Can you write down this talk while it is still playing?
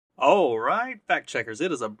All right, fact checkers,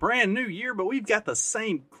 it is a brand new year, but we've got the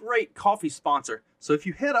same great coffee sponsor. So if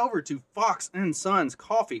you head over to Fox and Sons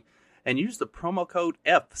Coffee and use the promo code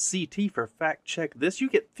FCT for fact check this,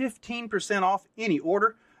 you get 15% off any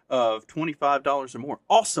order of $25 or more.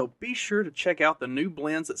 Also, be sure to check out the new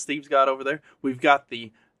blends that Steve's got over there. We've got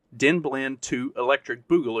the Den Blend 2 Electric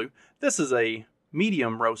Boogaloo. This is a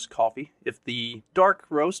medium roast coffee. If the dark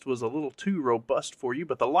roast was a little too robust for you,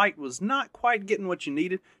 but the light was not quite getting what you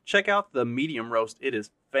needed, check out the medium roast. It is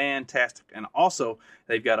fantastic. And also,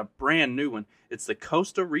 they've got a brand new one. It's the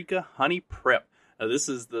Costa Rica Honey Prep. Now, this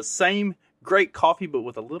is the same great coffee, but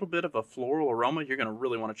with a little bit of a floral aroma. You're going to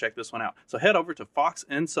really want to check this one out. So head over to Fox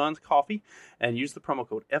and Sons Coffee and use the promo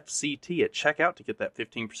code FCT at checkout to get that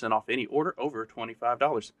 15% off any order over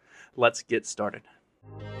 $25. Let's get started.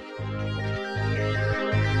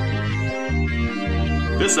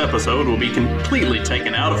 This episode will be completely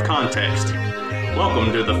taken out of context.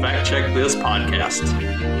 Welcome to the Fact Check This podcast.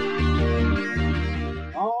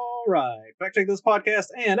 All right, Fact Check This podcast,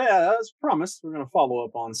 and as promised, we're going to follow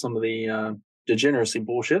up on some of the degeneracy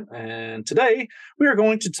bullshit. And today we are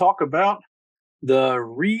going to talk about the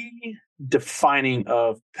redefining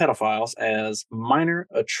of pedophiles as minor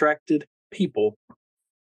attracted people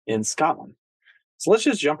in Scotland. So let's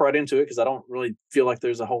just jump right into it because I don't really feel like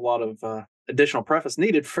there's a whole lot of additional preface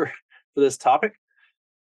needed for this topic.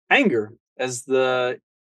 Anger as the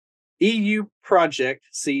EU project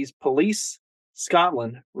sees Police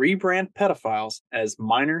Scotland rebrand pedophiles as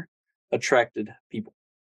minor attracted people.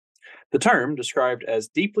 The term, described as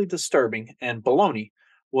deeply disturbing and baloney,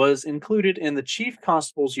 was included in the Chief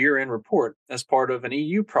Constable's year-end report as part of an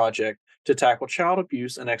EU project to tackle child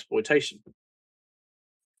abuse and exploitation.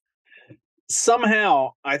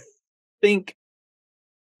 Somehow, I think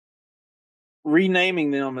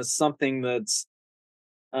renaming them as something that's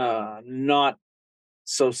not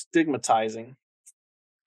so stigmatizing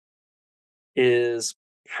is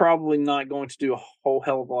probably not going to do a whole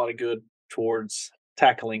hell of a lot of good towards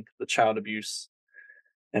tackling the child abuse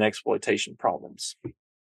and exploitation problems.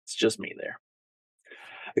 It's just me there.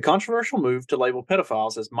 The controversial move to label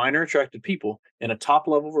pedophiles as minor attracted people in a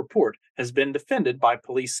top-level report has been defended by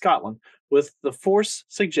Police Scotland, with the force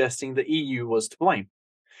suggesting the EU was to blame.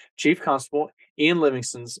 Chief Constable Ian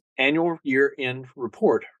Livingston's annual year-end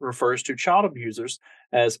report refers to child abusers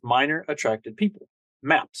as minor attracted people,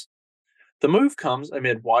 MAPs. The move comes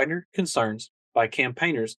amid wider concerns by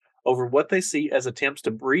campaigners over what they see as attempts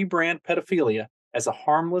to rebrand pedophilia as a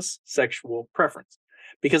harmless sexual preference,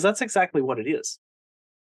 because that's exactly what it is.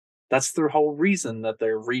 That's the whole reason that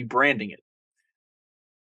they're rebranding it.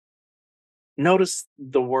 Notice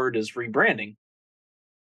the word is rebranding.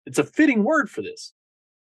 It's a fitting word for this.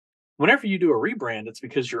 Whenever you do a rebrand, it's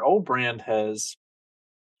because your old brand has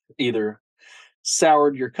either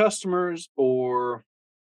soured your customers, or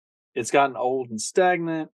it's gotten old and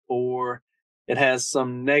stagnant, or it has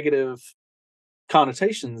some negative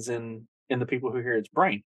connotations in the people who hear its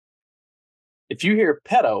brain. If you hear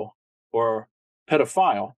pedo or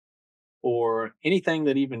pedophile or anything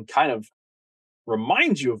that even kind of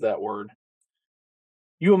reminds you of that word,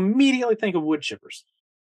 you immediately think of wood chippers.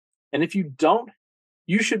 And if you don't,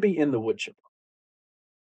 you should be in the wood chipper.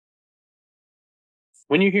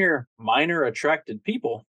 When you hear minor attracted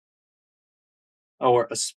people, or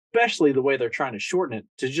especially the way they're trying to shorten it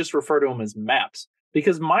to just refer to them as MAPs,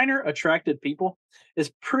 because minor attracted people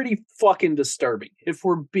is pretty fucking disturbing if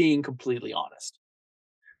we're being completely honest.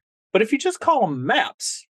 But if you just call them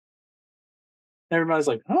MAPs, everybody's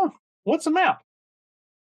like, huh, what's a MAP?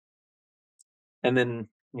 And then,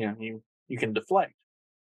 you can deflect.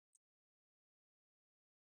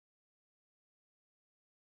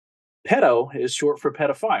 Pedo is short for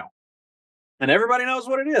pedophile. And everybody knows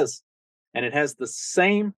what it is. And it has the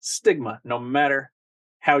same stigma no matter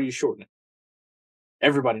how you shorten it.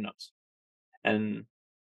 Everybody knows. And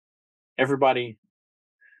everybody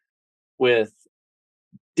with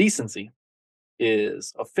decency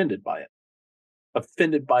is offended by it.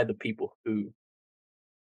 Offended by the people who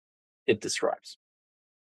it describes.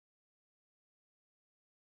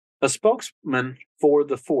 A spokesman for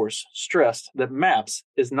the force stressed that MAPS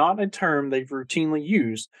is not a term they've routinely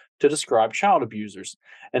used to describe child abusers,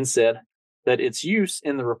 and said that its use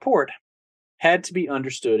in the report had to be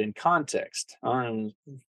understood in context.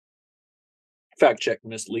 Fact check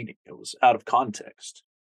misleading. It was out of context.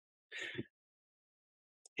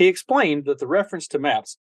 He explained that the reference to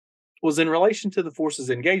MAPS was in relation to the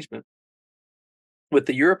force's engagement with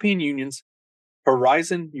the European Union's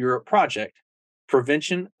Horizon Europe project,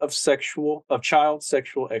 prevention of child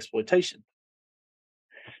sexual exploitation.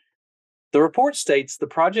 The report states the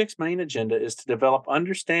project's main agenda is to develop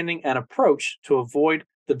understanding and approach to avoid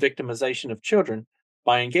the victimization of children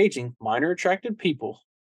by engaging minor attracted people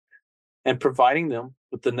and providing them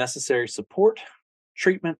with the necessary support,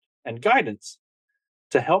 treatment, and guidance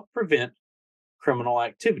to help prevent criminal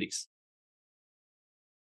activities.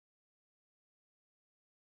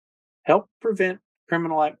 Help prevent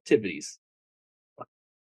criminal activities.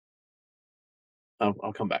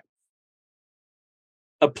 I'll come back.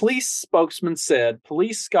 A police spokesman said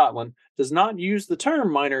Police Scotland does not use the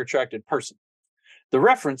term minor attracted person. The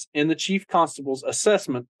reference in the Chief Constable's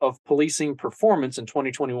assessment of policing performance in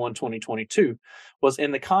 2021-2022 was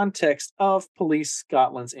in the context of Police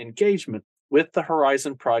Scotland's engagement with the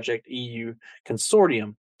Horizon Project EU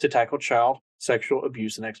consortium to tackle child sexual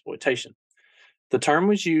abuse and exploitation. The term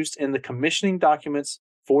was used in the commissioning documents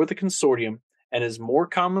for the consortium and is more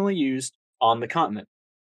commonly used on the continent.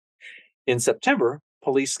 In September,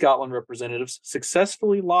 Police Scotland representatives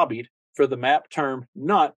successfully lobbied for the MAP term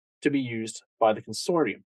not to be used by the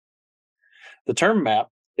consortium. The term MAP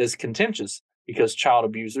is contentious because child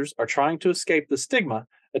abusers are trying to escape the stigma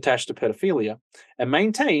attached to pedophilia and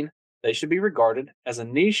maintain they should be regarded as a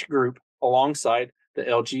niche group alongside the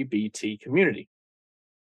LGBT community.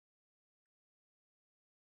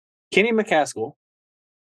 Kenny McCaskill,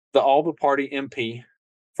 the Alba Party MP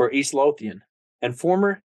for East Lothian and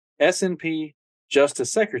former SNP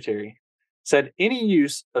Justice Secretary, said any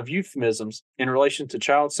use of euphemisms in relation to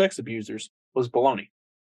child sex abusers was baloney.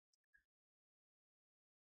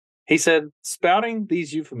 He said spouting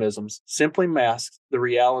these euphemisms simply masks the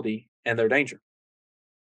reality and their danger.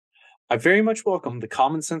 I very much welcome the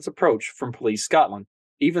common sense approach from Police Scotland,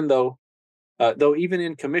 though even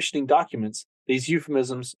in commissioning documents, these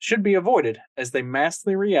euphemisms should be avoided as they mask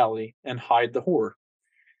the reality and hide the horror.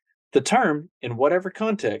 The term, in whatever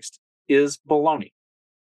context, is baloney.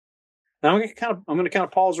 Now I'm going to kind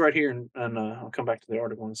of pause right here and I'll come back to the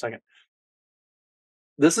article in a second.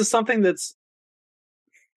 This is something that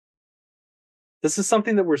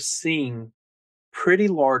we're seeing pretty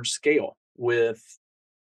large scale with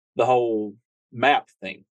the whole MAP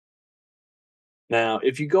thing. Now,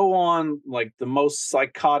 if you go on like the most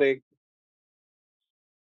psychotic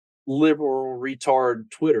liberal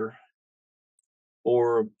retard Twitter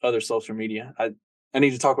or other social media, I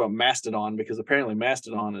need to talk about Mastodon because apparently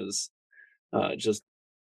Mastodon is just,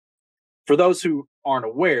 for those who aren't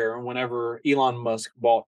aware, whenever Elon Musk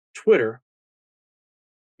bought Twitter,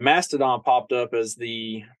 Mastodon popped up as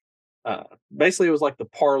the basically it was like the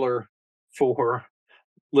parlor for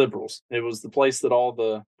liberals. It was the place that all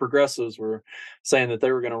the progressives were saying that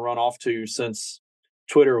they were going to run off to since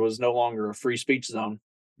Twitter was no longer a free speech zone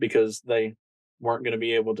because they weren't going to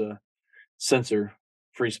be able to censor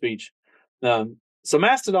free speech. So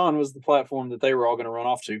Mastodon was the platform that they were all going to run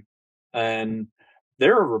off to. And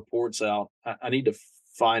there are reports out. I need to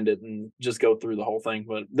find it and just go through the whole thing.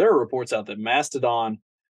 But there are reports out that Mastodon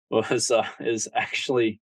is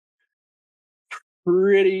actually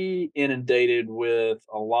pretty inundated with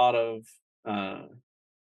a lot of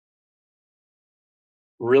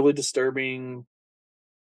really disturbing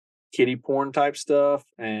kiddie porn type stuff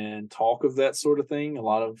and talk of that sort of thing. A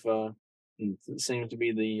lot of it seems to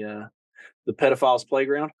be the pedophiles'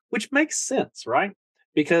 playground, which makes sense, right?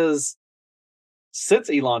 Because since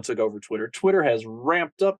Elon took over Twitter, Twitter has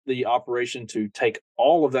ramped up the operation to take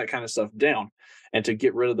all of that kind of stuff down and to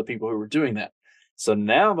get rid of the people who were doing that. So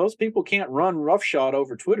now those people can't run roughshod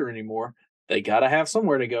over Twitter anymore. They got to have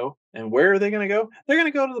somewhere to go. And where are they going to go? They're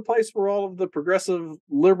going to go to the place where all of the progressive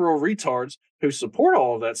liberal retards who support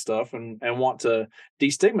all of that stuff and want to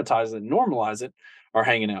destigmatize it, normalize it, are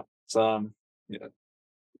hanging out. So,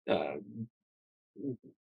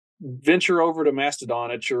 venture over to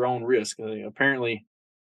Mastodon at your own risk. Apparently,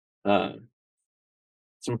 some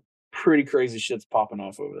pretty crazy shit's popping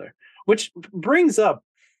off over there, which brings up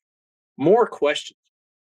more questions.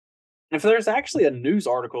 If there's actually a news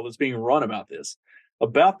article that's being run about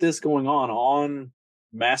this going on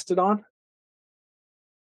Mastodon,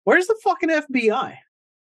 where's the fucking FBI?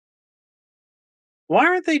 Why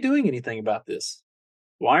aren't they doing anything about this?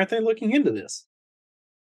 Why aren't they looking into this?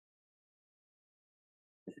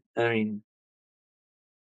 I mean,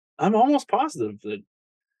 I'm almost positive that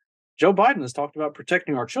Joe Biden has talked about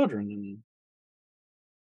protecting our children,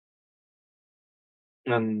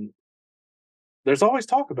 and there's always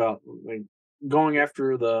talk about like going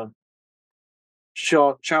after the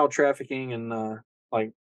child trafficking and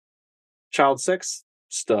like child sex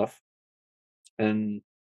stuff, and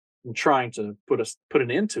trying to put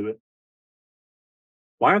an end to it.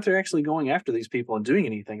 Why aren't they actually going after these people and doing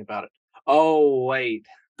anything about it? Oh, wait.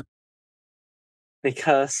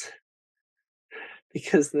 Because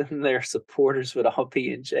because then their supporters would all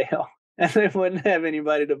be in jail and they wouldn't have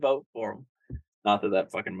anybody to vote for them. Not that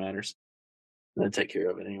that fucking matters. They'll take care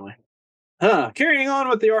of it anyway. Carrying on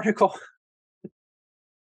with the article.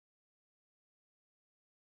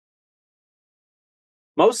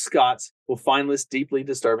 Most Scots will find this deeply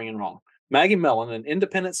disturbing and wrong. Maggie Mellon, an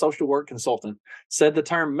independent social work consultant, said the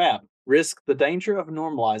term MAP risks the danger of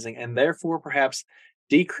normalizing and therefore perhaps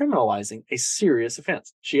decriminalizing a serious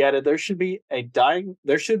offense. She added there should be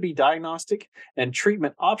diagnostic and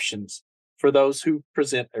treatment options for those who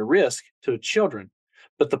present a risk to children,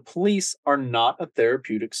 but the police are not a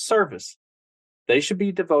therapeutic service. They should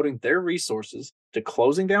be devoting their resources to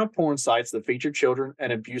closing down porn sites that feature children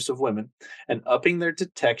and abuse of women and upping their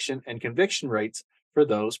detection and conviction rates for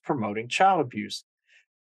those promoting child abuse.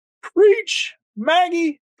 Preach,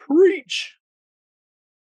 Maggie, preach.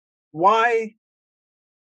 Why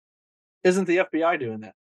isn't the FBI doing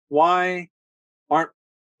that? Why aren't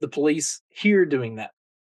the police here doing that?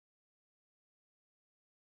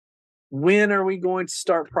 When are we going to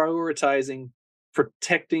start prioritizing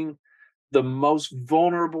protecting the most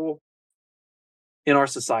vulnerable in our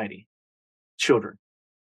society, children,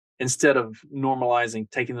 instead of normalizing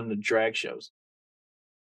taking them to drag shows?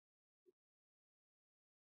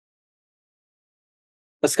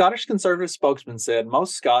 A Scottish Conservative spokesman said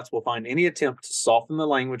most Scots will find any attempt to soften the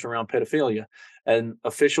language around pedophilia and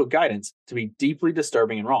official guidance to be deeply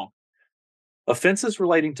disturbing and wrong. Offenses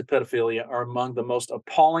relating to pedophilia are among the most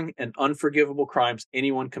appalling and unforgivable crimes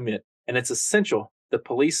anyone commit, and it's essential that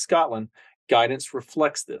Police Scotland guidance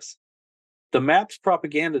reflects this. The MAPS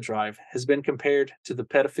propaganda drive has been compared to the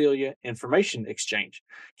Pedophilia Information Exchange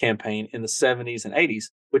campaign in the 70s and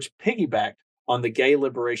 80s, which piggybacked on the gay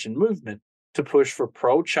liberation movement to push for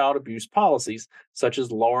pro-child abuse policies, such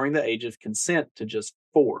as lowering the age of consent to just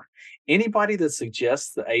 4. Anybody that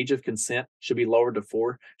suggests the age of consent should be lowered to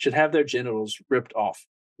 4 should have their genitals ripped off.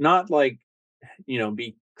 Not like,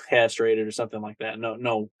 be castrated or something like that.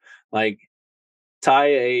 No. Like, tie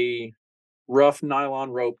a rough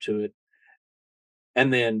nylon rope to it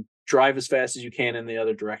and then drive as fast as you can in the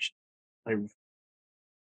other direction.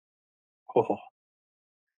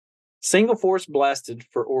 Single force blasted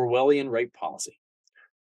for Orwellian rape policy.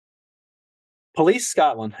 Police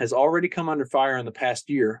Scotland has already come under fire in the past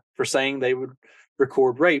year for saying they would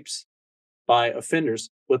record rapes by offenders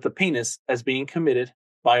with the penis as being committed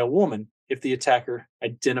by a woman if the attacker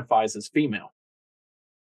identifies as female.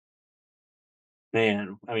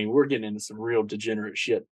 Man, we're getting into some real degenerate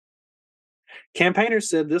shit. Campaigners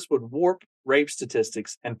said this would warp rape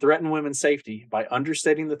statistics and threaten women's safety by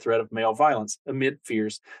understating the threat of male violence amid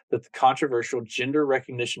fears that the controversial gender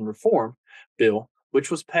recognition reform bill,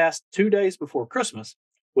 which was passed 2 days before Christmas,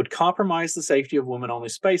 would compromise the safety of women-only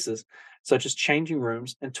spaces, such as changing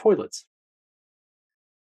rooms and toilets.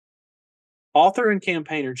 Author and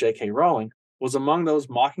campaigner J.K. Rowling was among those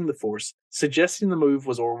mocking the force, suggesting the move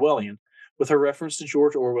was Orwellian, with her reference to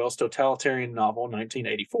George Orwell's totalitarian novel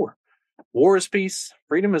 1984. War is peace,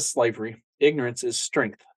 freedom is slavery, ignorance is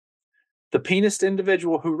strength. The penised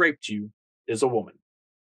individual who raped you is a woman.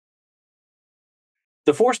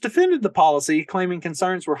 The force defended the policy, claiming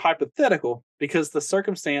concerns were hypothetical because the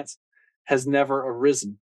circumstance has never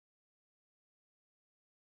arisen.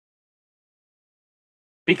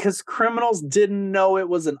 Because criminals didn't know it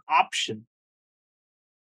was an option.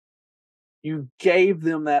 You gave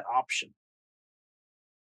them that option.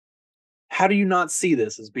 How do you not see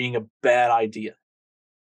this as being a bad idea?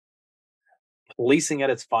 Policing at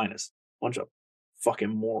its finest. Bunch of fucking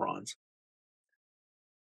morons.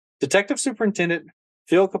 Detective Superintendent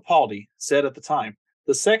Phil Capaldi said at the time,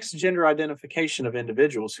 the sex gender identification of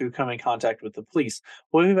individuals who come in contact with the police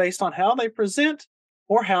will be based on how they present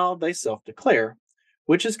or how they self-declare,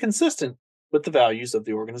 which is consistent with the values of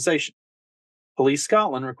the organization. Police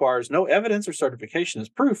Scotland requires no evidence or certification as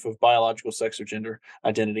proof of biological sex or gender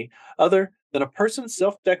identity other than a person's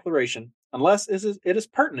self-declaration unless it is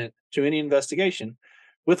pertinent to any investigation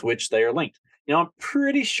with which they are linked. I'm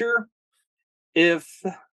pretty sure if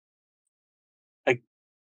a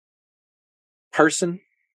person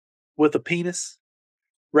with a penis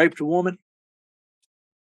raped a woman,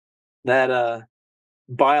 that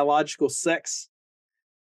biological sex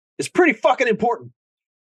is pretty fucking important.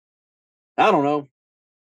 I don't know.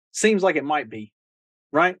 Seems like it might be,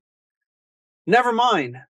 right? Never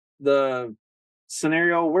mind the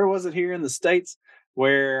scenario, where was it here in the States,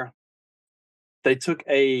 where they took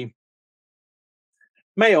a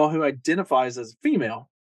male who identifies as a female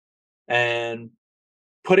and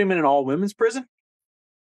put him in an all-women's prison.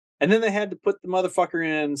 And then they had to put the motherfucker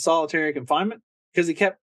in solitary confinement because he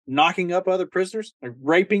kept knocking up other prisoners, like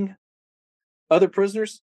raping other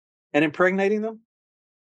prisoners and impregnating them?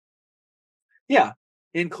 Yeah.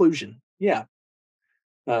 Inclusion. Yeah.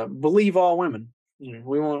 Believe all women.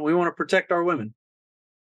 We want to protect our women,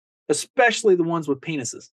 especially the ones with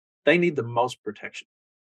penises. They need the most protection.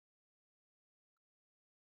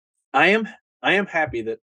 I am I am happy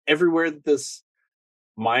that everywhere that this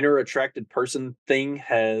minor attracted person thing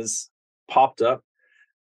has popped up,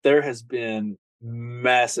 there has been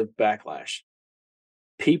massive backlash.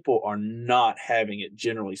 People are not having it,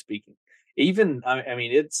 generally speaking. Even I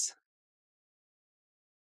mean, it's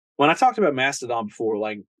when I talked about Mastodon before,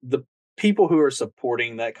 like the people who are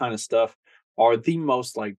supporting that kind of stuff are the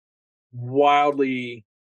most like wildly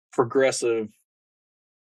progressive,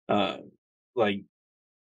 uh, like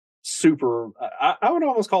super. I would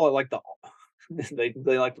almost call it like the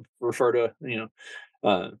they like to refer to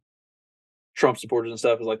Trump supporters and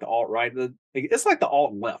stuff as like the alt right. It's like the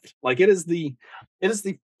alt left. Like it is the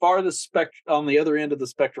farthest spectrum on the other end of the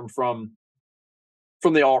spectrum from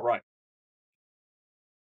the alt right,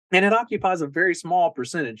 and it occupies a very small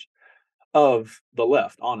percentage of the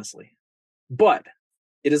left, honestly. But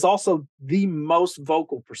it is also the most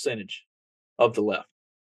vocal percentage of the left,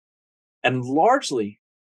 and largely,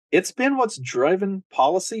 it's been what's driven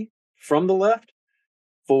policy from the left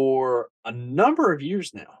for a number of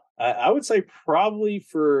years now. I would say probably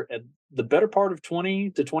for the better part of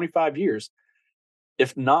 20 to 25 years,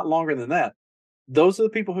 if not longer than that. Those are the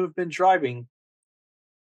people who have been driving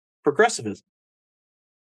progressivism.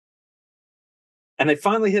 And they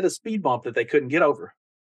finally hit a speed bump that they couldn't get over.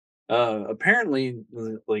 Apparently,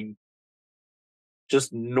 like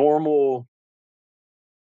just normal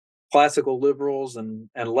classical liberals and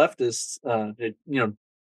leftists,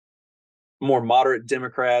 more moderate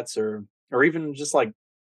Democrats or even just like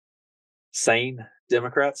sane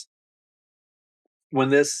Democrats, when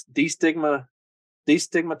this destigmatizing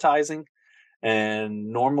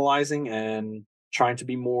and normalizing and trying to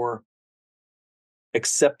be more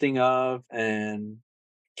accepting of and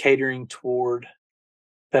catering toward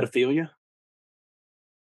pedophilia,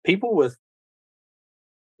 people with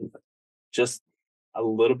just a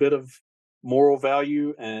little bit of moral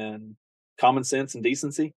value and common sense and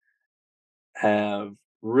decency have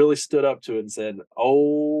really stood up to it and said,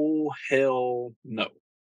 "Oh hell no."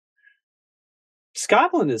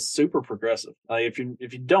 Scotland is super progressive. If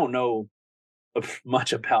you don't know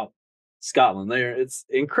much about Scotland, there it's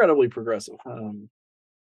incredibly progressive.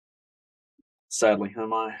 Sadly,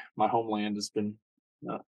 my homeland has been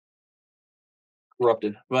uh,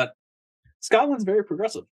 corrupted, but Scotland's very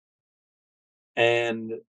progressive,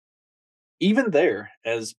 and even there,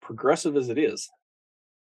 as progressive as it is,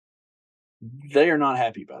 they are not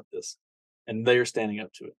happy about this, and they are standing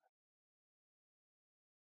up to it.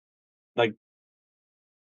 Like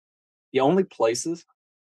the only places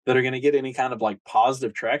that are going to get any kind of like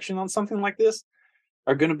positive traction on something like this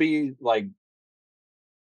are going to be like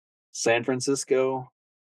San Francisco,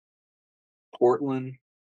 Portland,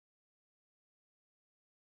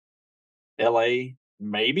 LA,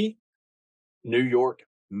 maybe New York,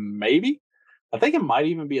 maybe. I think it might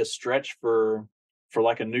even be a stretch for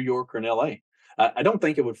like a New York or an LA. I don't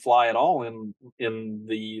think it would fly at all in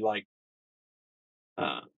the like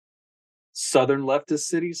uh, southern leftist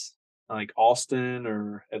cities like Austin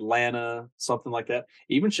or Atlanta, something like that.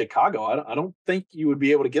 Even Chicago, I don't think you would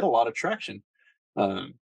be able to get a lot of traction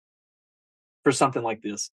um, for something like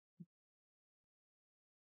this.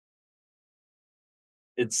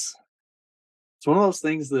 It's it's one of those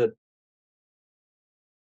things that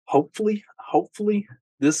hopefully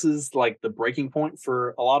this is like the breaking point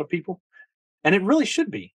for a lot of people, and it really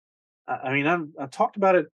should be. I mean, I talked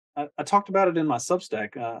about it. I talked about it in my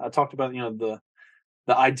Substack. I talked about the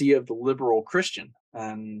idea of the liberal Christian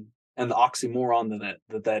and the oxymoron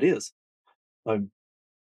that is. Um,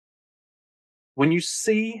 when you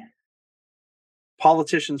see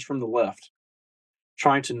politicians from the left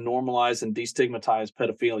trying to normalize and destigmatize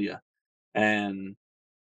pedophilia and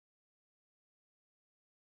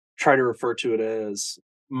try to refer to it as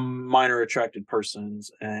minor attracted persons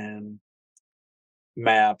and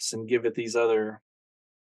maps and give it these other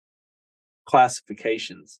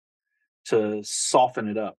classifications to soften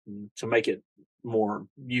it up and to make it more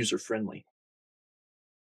user friendly.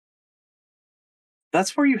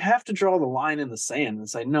 That's where you have to draw the line in the sand and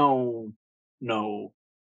say, no, no,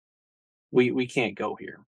 we can't go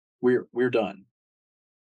here. We're done.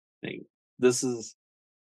 Like, this is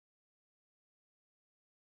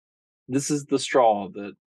this is the straw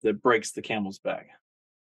that breaks the camel's back.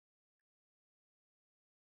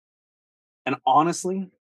 And honestly,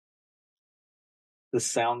 this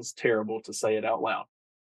sounds terrible to say it out loud.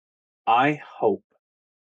 I hope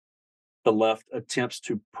the left attempts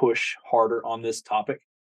to push harder on this topic,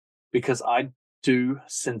 because I do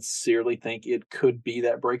sincerely think it could be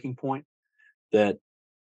that breaking point that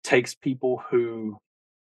takes people who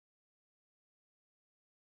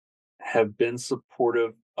have been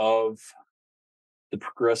supportive of the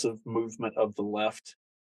progressive movement of the left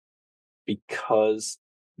because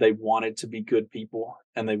they wanted to be good people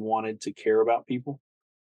and they wanted to care about people.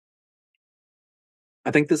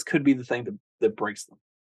 I think this could be the thing that breaks them.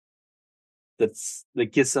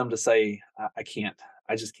 That gets them to say, I can't.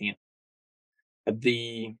 I just can't.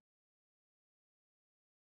 The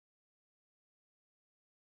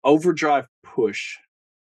overdrive push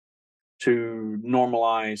to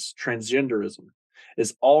normalize transgenderism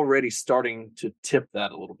is already starting to tip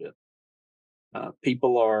that a little bit.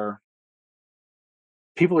 People are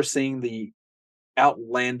seeing the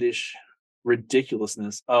outlandish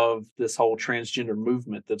ridiculousness of this whole transgender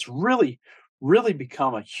movement that's really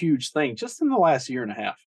become a huge thing just in the last year and a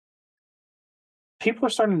half. People are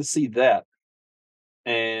starting to see that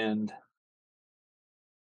and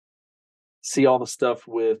see all the stuff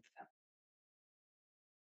with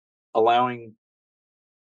allowing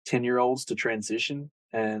 10-year-olds to transition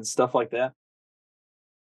and stuff like that.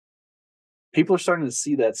 People are starting to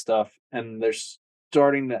see that stuff and they're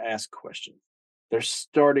starting to ask questions. They're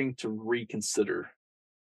starting to reconsider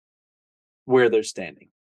where they're standing.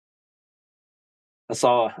 I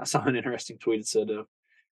saw an interesting tweet that said,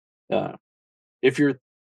 if your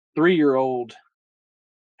 3-year-old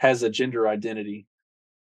has a gender identity,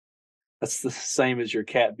 that's the same as your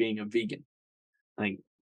cat being a vegan. I think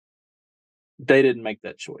they didn't make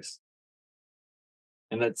that choice,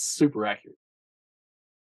 and that's super accurate.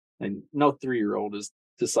 And no 3-year-old is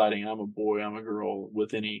deciding I'm a boy, I'm a girl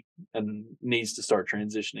and needs to start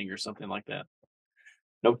transitioning or something like that.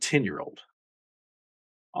 No 10-year-old.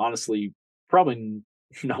 Honestly, probably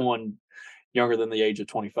no one younger than the age of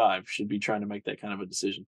 25 should be trying to make that kind of a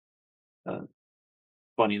decision.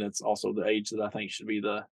 Funny, that's also the age that I think should be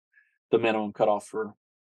the minimum cutoff for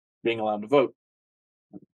being allowed to vote.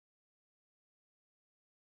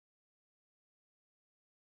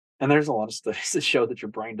 And there's a lot of studies that show that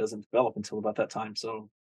your brain doesn't develop until about that time. So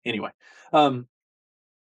anyway, I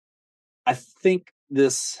think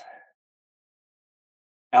this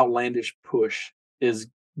outlandish push is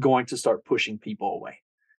going to start pushing people away,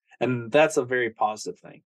 and that's a very positive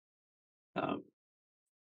thing.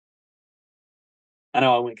 I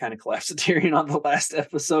know I went kind of collapsitarian on the last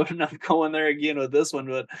episode, and I'm going there again with this one,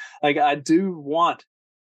 but like I do want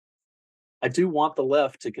the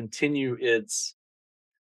left to continue its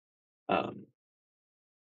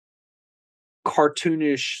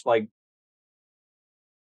cartoonish, like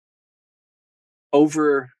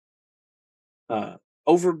over the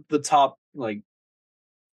top, like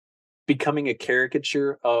becoming a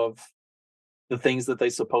caricature of the things that they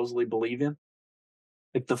supposedly believe in.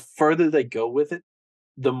 Like the further they go with it,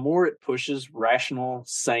 the more it pushes rational,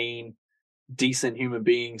 sane, decent human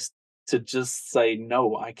beings to just say,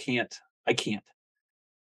 no, I can't.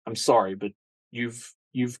 I'm sorry, but you've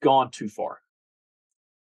gone too far.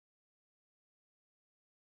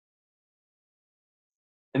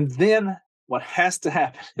 And then what has to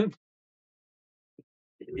happen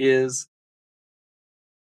is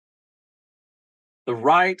the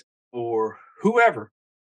right or whoever,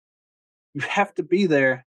 you have to be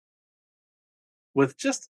there with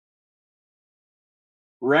just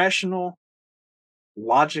rational,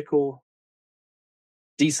 logical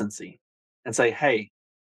decency and say, hey,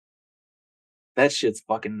 that shit's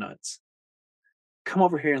fucking nuts. Come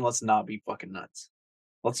over here and let's not be fucking nuts.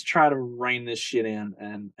 Let's try to rein this shit in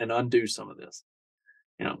and undo some of this.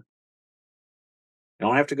 You know, you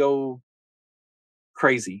don't have to go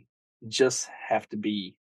crazy. You just have to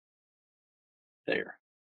be there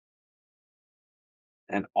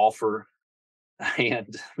and offer a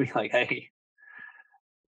hand. Be like, hey,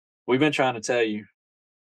 we've been trying to tell you,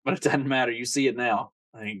 but it doesn't matter. You see it now.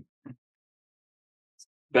 I mean,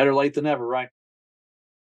 better late than never, right?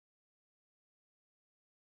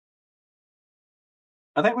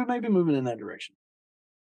 I think we may be moving in that direction.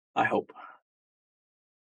 I hope.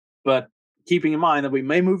 But keeping in mind that we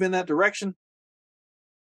may move in that direction,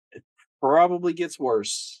 it probably gets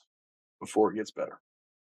worse before it gets better.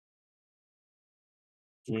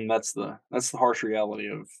 And that's the harsh reality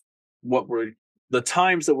of the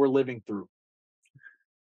times that we're living through.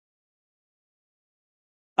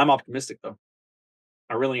 I'm optimistic though.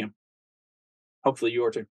 I really am. Hopefully you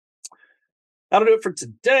are too. That'll do it for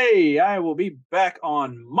today. I will be back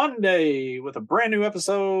on Monday with a brand new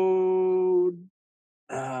episode.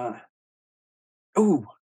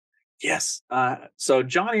 Yes. So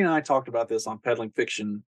Johnny and I talked about this on Peddling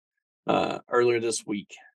Fiction earlier this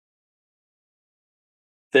week.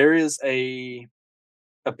 There is a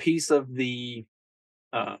piece of the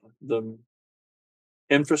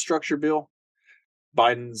infrastructure bill,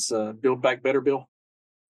 Biden's Build Back Better bill,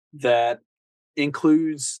 that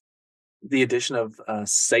includes the addition of a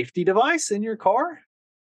safety device in your car.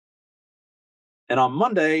 And on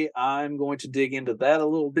Monday, I'm going to dig into that a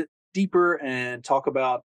little bit deeper and talk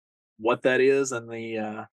about what that is and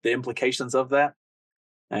the implications of that,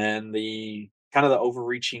 and the kind of the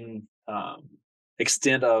overreaching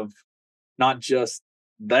extent of not just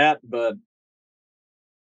that, but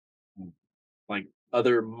like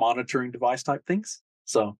other monitoring device type things.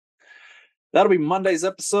 So that'll be Monday's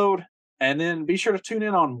episode. And then be sure to tune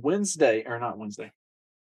in on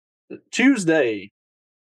Tuesday,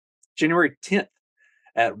 January 10th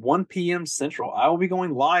at 1 p.m. Central. I will be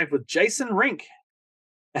going live with Jason Rink,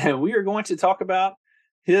 and we are going to talk about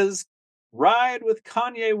his ride with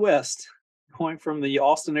Kanye West, going from the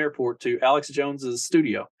Austin airport to Alex Jones's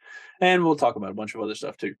studio. And we'll talk about a bunch of other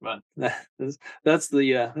stuff too. But that's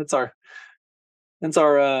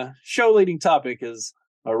our show leading topic, is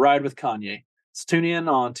a ride with Kanye. So tune in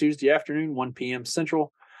on Tuesday afternoon, 1 p.m.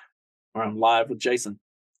 Central, where I'm live with Jason.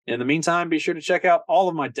 In the meantime, be sure to check out all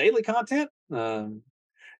of my daily content.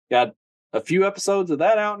 Got a few episodes of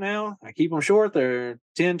that out now. I keep them short. They're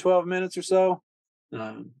 10, 12 minutes or so.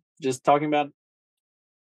 Just talking about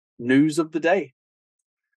news of the day.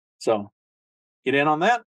 So get in on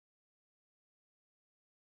that.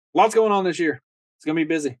 Lots going on this year. It's going to be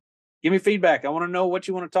busy. Give me feedback. I want to know what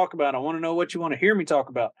you want to talk about. I want to know what you want to hear me talk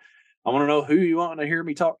about. I want to know who you want to hear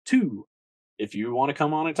me talk to. If you want to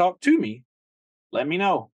come on and talk to me, let me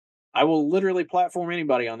know. I will literally platform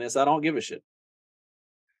anybody on this. I don't give a shit.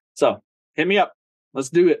 So hit me up. Let's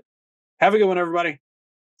do it. Have a good one, everybody.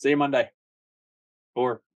 See you Monday.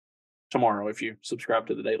 Or tomorrow if you subscribe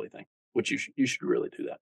to the daily thing, which you should really do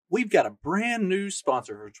that. We've got a brand new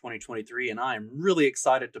sponsor for 2023, and I am really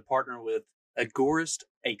excited to partner with Agorist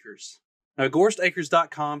Acres. Now,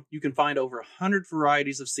 AgoristAcres.com, you can find over 100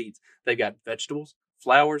 varieties of seeds. They've got vegetables,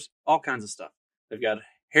 flowers, all kinds of stuff. They've got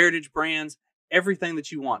heritage brands, everything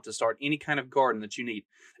that you want to start any kind of garden that you need.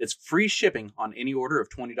 It's free shipping on any order of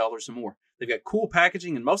 $20 or more. They've got cool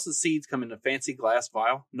packaging, and most of the seeds come in a fancy glass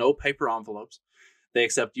vial, no paper envelopes. They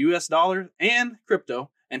accept US dollars and crypto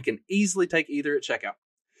and can easily take either at checkout.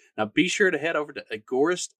 Now, be sure to head over to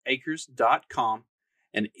AgoristAcres.com,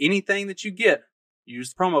 and anything that you get,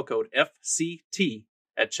 use the promo code FCT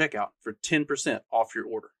at checkout for 10% off your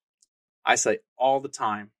order. I say all the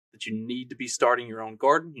time that you need to be starting your own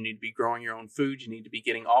garden. You need to be growing your own food. You need to be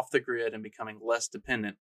getting off the grid and becoming less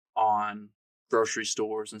dependent on grocery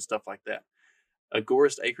stores and stuff like that.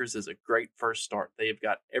 Agorist Acres is a great first start. They have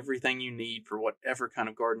got everything you need for whatever kind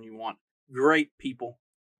of garden you want. Great people,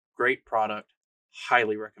 great product.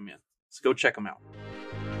 Highly recommend. So go check them out.